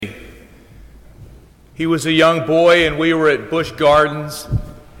He was a young boy, and we were at Busch Gardens,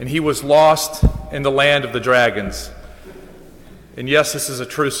 and he was lost in the land of the dragons. And yes, this is a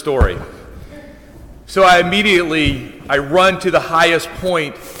true story. So I run to the highest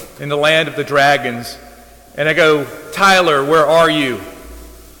point in the land of the dragons, and I go, "Tyler, where are you?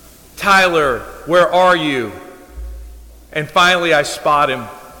 Tyler, where are you?" And finally I spot him,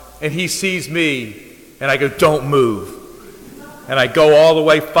 and he sees me, and I go, "Don't move." And I go all the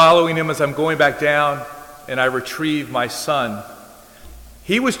way following him as I'm going back down, and I retrieve my son.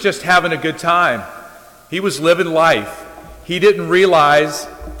 He was just having a good time. He was living life. He didn't realize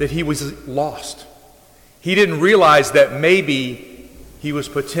that he was lost. He didn't realize that maybe he was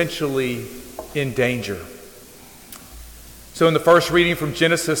potentially in danger. So in the first reading from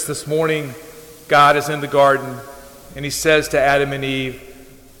Genesis this morning, God is in the garden, and he says to Adam and Eve,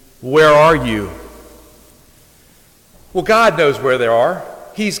 "Where are you?" Well, God knows where they are.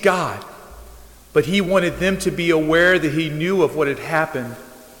 He's God. But he wanted them to be aware that he knew of what had happened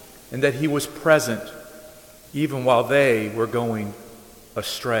and that he was present even while they were going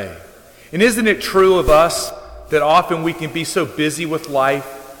astray. And isn't it true of us that often we can be so busy with life,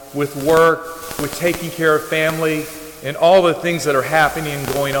 with work, with taking care of family, and all the things that are happening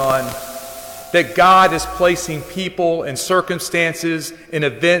and going on, that God is placing people and circumstances and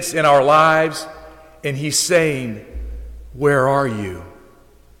events in our lives, and he's saying, "Where are you?"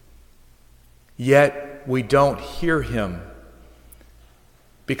 Yet we don't hear him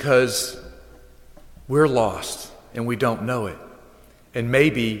because we're lost and we don't know it. And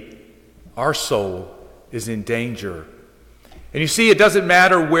maybe our soul is in danger. And you see, it doesn't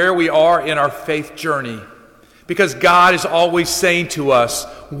matter where we are in our faith journey, because God is always saying to us,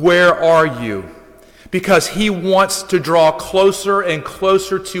 "Where are you?" Because he wants to draw closer and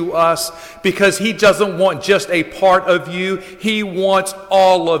closer to us, because he doesn't want just a part of you, he wants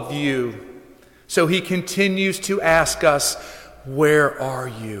all of you. So he continues to ask us, "Where are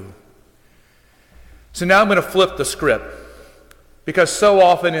you?" So now I'm going to flip the script, because so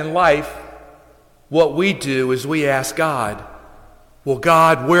often in life, what we do is we ask God, "Well,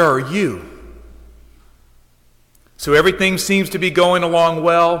 God, where are you?" So everything seems to be going along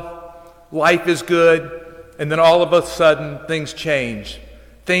well. Life is good, and then all of a sudden things change.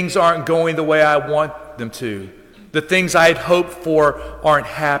 Things aren't going the way I want them to. The things I had hoped for aren't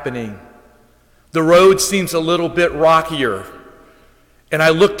happening. The road seems a little bit rockier. And I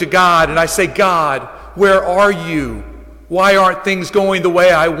look to God and I say, "God, where are you? Why aren't things going the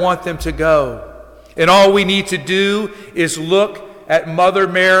way I want them to go?" And all we need to do is look at Mother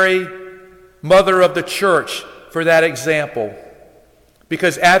Mary, Mother of the Church, for that example.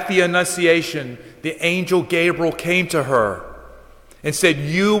 Because at the Annunciation, the angel Gabriel came to her and said,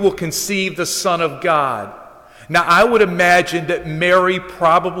 "You will conceive the Son of God." Now, I would imagine that Mary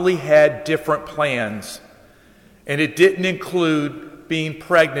probably had different plans, and it didn't include being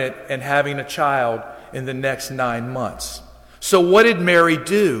pregnant and having a child in the next 9 months. So what did Mary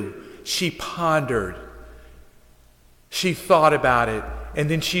do? She pondered. She thought about it, and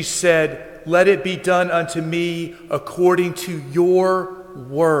then she said, "Let it be done unto me according to your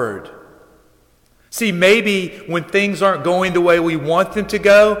word." See, maybe when things aren't going the way we want them to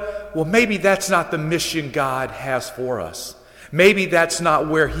go, well, maybe that's not the mission God has for us. Maybe that's not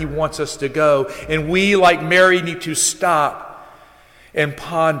where he wants us to go. And we, like Mary, need to stop and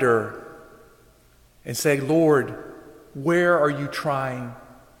ponder and say, "Lord, where are you trying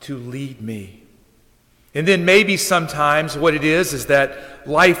to lead me?" And then maybe sometimes what it is that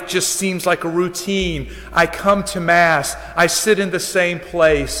life just seems like a routine. I come to Mass. I sit in the same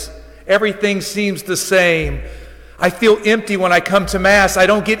place. Everything seems the same. I feel empty when I come to Mass. I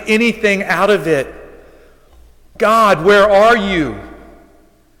don't get anything out of it. God, where are you?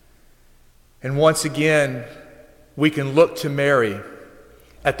 And once again, we can look to Mary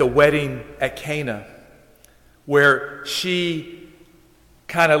at the wedding at Cana, where she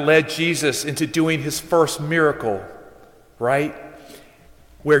kind of led Jesus into doing his first miracle, right?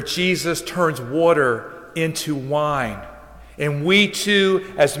 Where Jesus turns water into wine. And we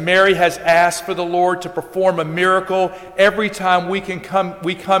too, as Mary has asked for the Lord to perform a miracle, every time we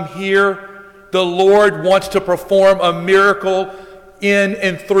come here, the Lord wants to perform a miracle in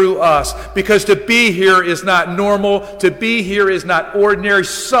and through us. Because to be here is not normal. To be here is not ordinary.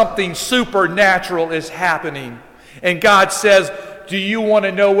 Something supernatural is happening. And God says, "Do you want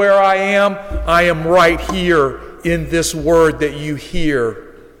to know where I am? I am right here in this word that you hear.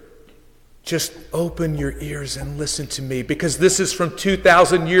 Just open your ears and listen to me." Because this is from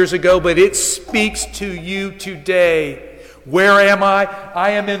 2,000 years ago, but it speaks to you today. Where am I?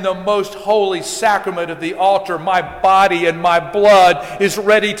 I am in the most holy sacrament of the altar. My body and my blood is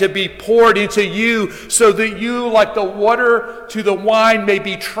ready to be poured into you so that you, like the water to the wine, may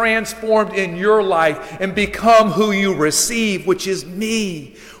be transformed in your life and become who you receive, which is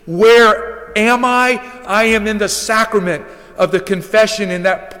me. Where am I? I am in the sacrament of the confession in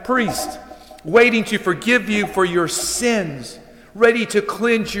that priest, waiting to forgive you for your sins, ready to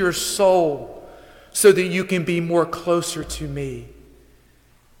cleanse your soul, so that you can be more closer to me.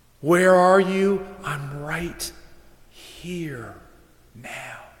 Where are you? I'm right here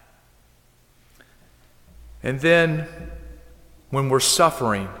now. And then when we're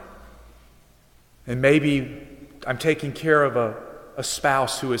suffering, and maybe I'm taking care of a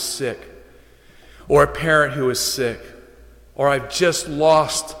spouse who is sick, or a parent who is sick, or I've just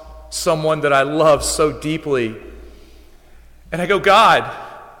lost someone that I love so deeply, and I go, God,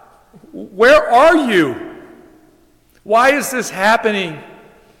 where are you? Why is this happening?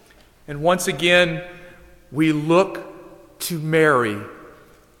 And once again, we look to Mary,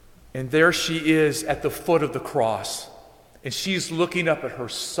 and there she is at the foot of the cross. And she's looking up at her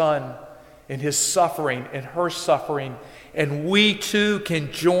son and his suffering and her suffering. And we too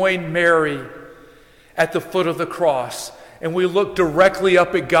can join Mary at the foot of the cross. And we look directly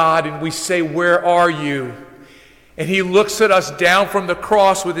up at God and we say, where are you? And he looks at us down from the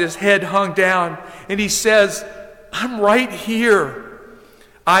cross with his head hung down. And he says, I'm right here.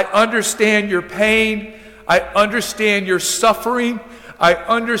 I understand your pain. I understand your suffering. I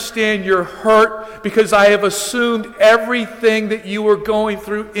understand your hurt because I have assumed everything that you were going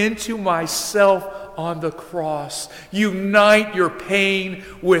through into myself on the cross. Unite your pain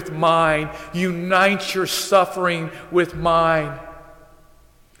with mine. Unite your suffering with mine.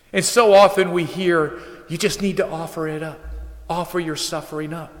 And so often we hear, you just need to offer it up. Offer your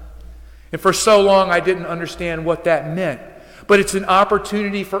suffering up. And for so long I didn't understand what that meant. But it's an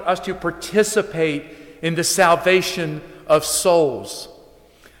opportunity for us to participate in the salvation of souls.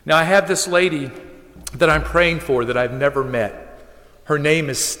 Now I have this lady that I'm praying for that I've never met. Her name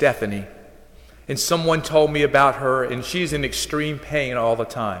is Stephanie. And someone told me about her, and she's in extreme pain all the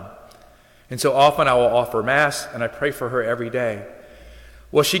time. And so often I will offer Mass, and I pray for her every day.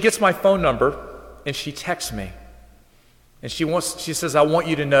 Well, she gets my phone number, and she texts me. And she says, I want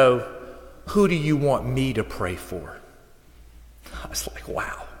you to know, who do you want me to pray for? I was like,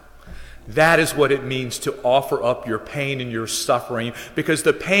 wow. That is what it means to offer up your pain and your suffering, because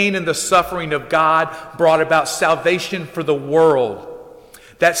the pain and the suffering of God brought about salvation for the world.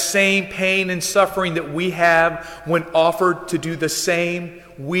 That same pain and suffering that we have, when offered to do the same,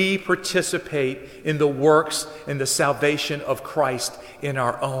 we participate in the works and the salvation of Christ in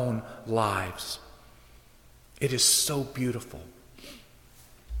our own lives. It is so beautiful.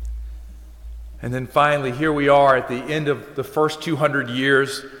 And then finally, here we are at the end of the first 200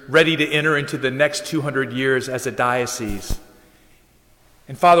 years, ready to enter into the next 200 years as a diocese.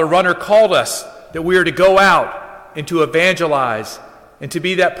 And Father Runner called us that we are to go out and to evangelize and to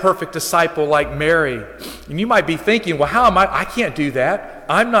be that perfect disciple like Mary. And you might be thinking, well, how am I can't do that.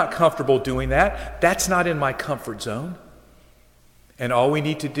 I'm not comfortable doing that. That's not in my comfort zone. And all we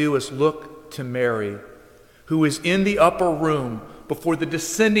need to do is look to Mary, who is in the upper room before the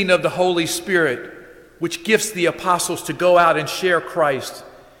descending of the Holy Spirit, which gifts the apostles to go out and share Christ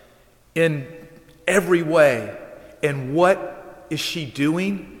in every way. And what is she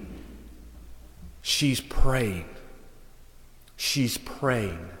doing? She's praying. She's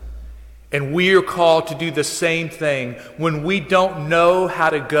praying. And we are called to do the same thing. When we don't know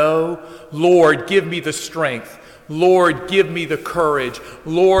how to go, Lord, give me the strength. Lord, give me the courage.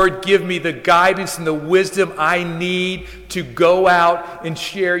 Lord, give me the guidance and the wisdom I need to go out and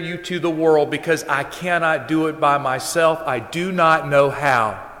share you to the world, because I cannot do it by myself. I do not know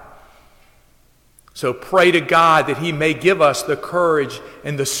how. So pray to God that He may give us the courage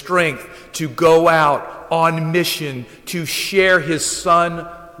and the strength to go out on mission to share His Son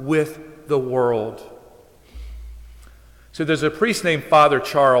with the world. So there's a priest named Father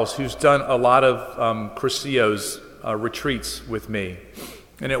Charles who's done a lot of Crucio's retreats with me.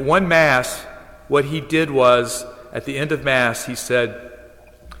 And at one Mass, what he did was, at the end of Mass, he said,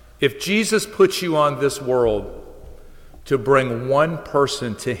 if Jesus puts you on this world to bring one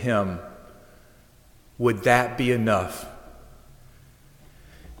person to Him, would that be enough?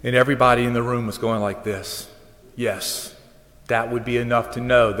 And everybody in the room was going like this. Yes, that would be enough to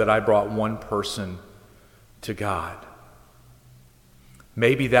know that I brought one person to God.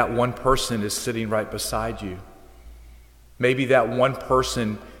 Maybe that one person is sitting right beside you. Maybe that one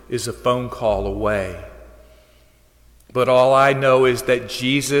person is a phone call away. But all I know is that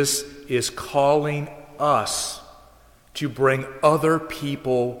Jesus is calling us to bring other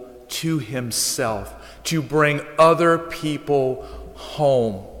people to himself, to bring other people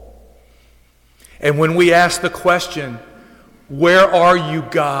home. And when we ask the question, where are you,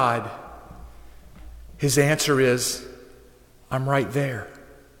 God? His answer is, I'm right there.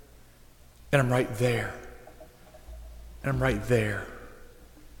 And I'm right there. And I'm right there.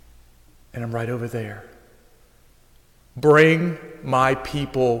 And I'm right over there. Bring my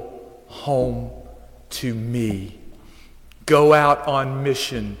people home to me. Go out on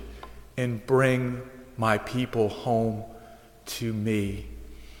mission and bring my people home to me.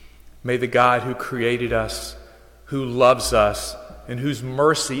 May the God who created us, who loves us, and whose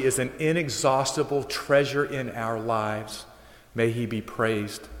mercy is an inexhaustible treasure in our lives, may he be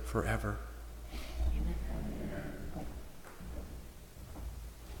praised forever.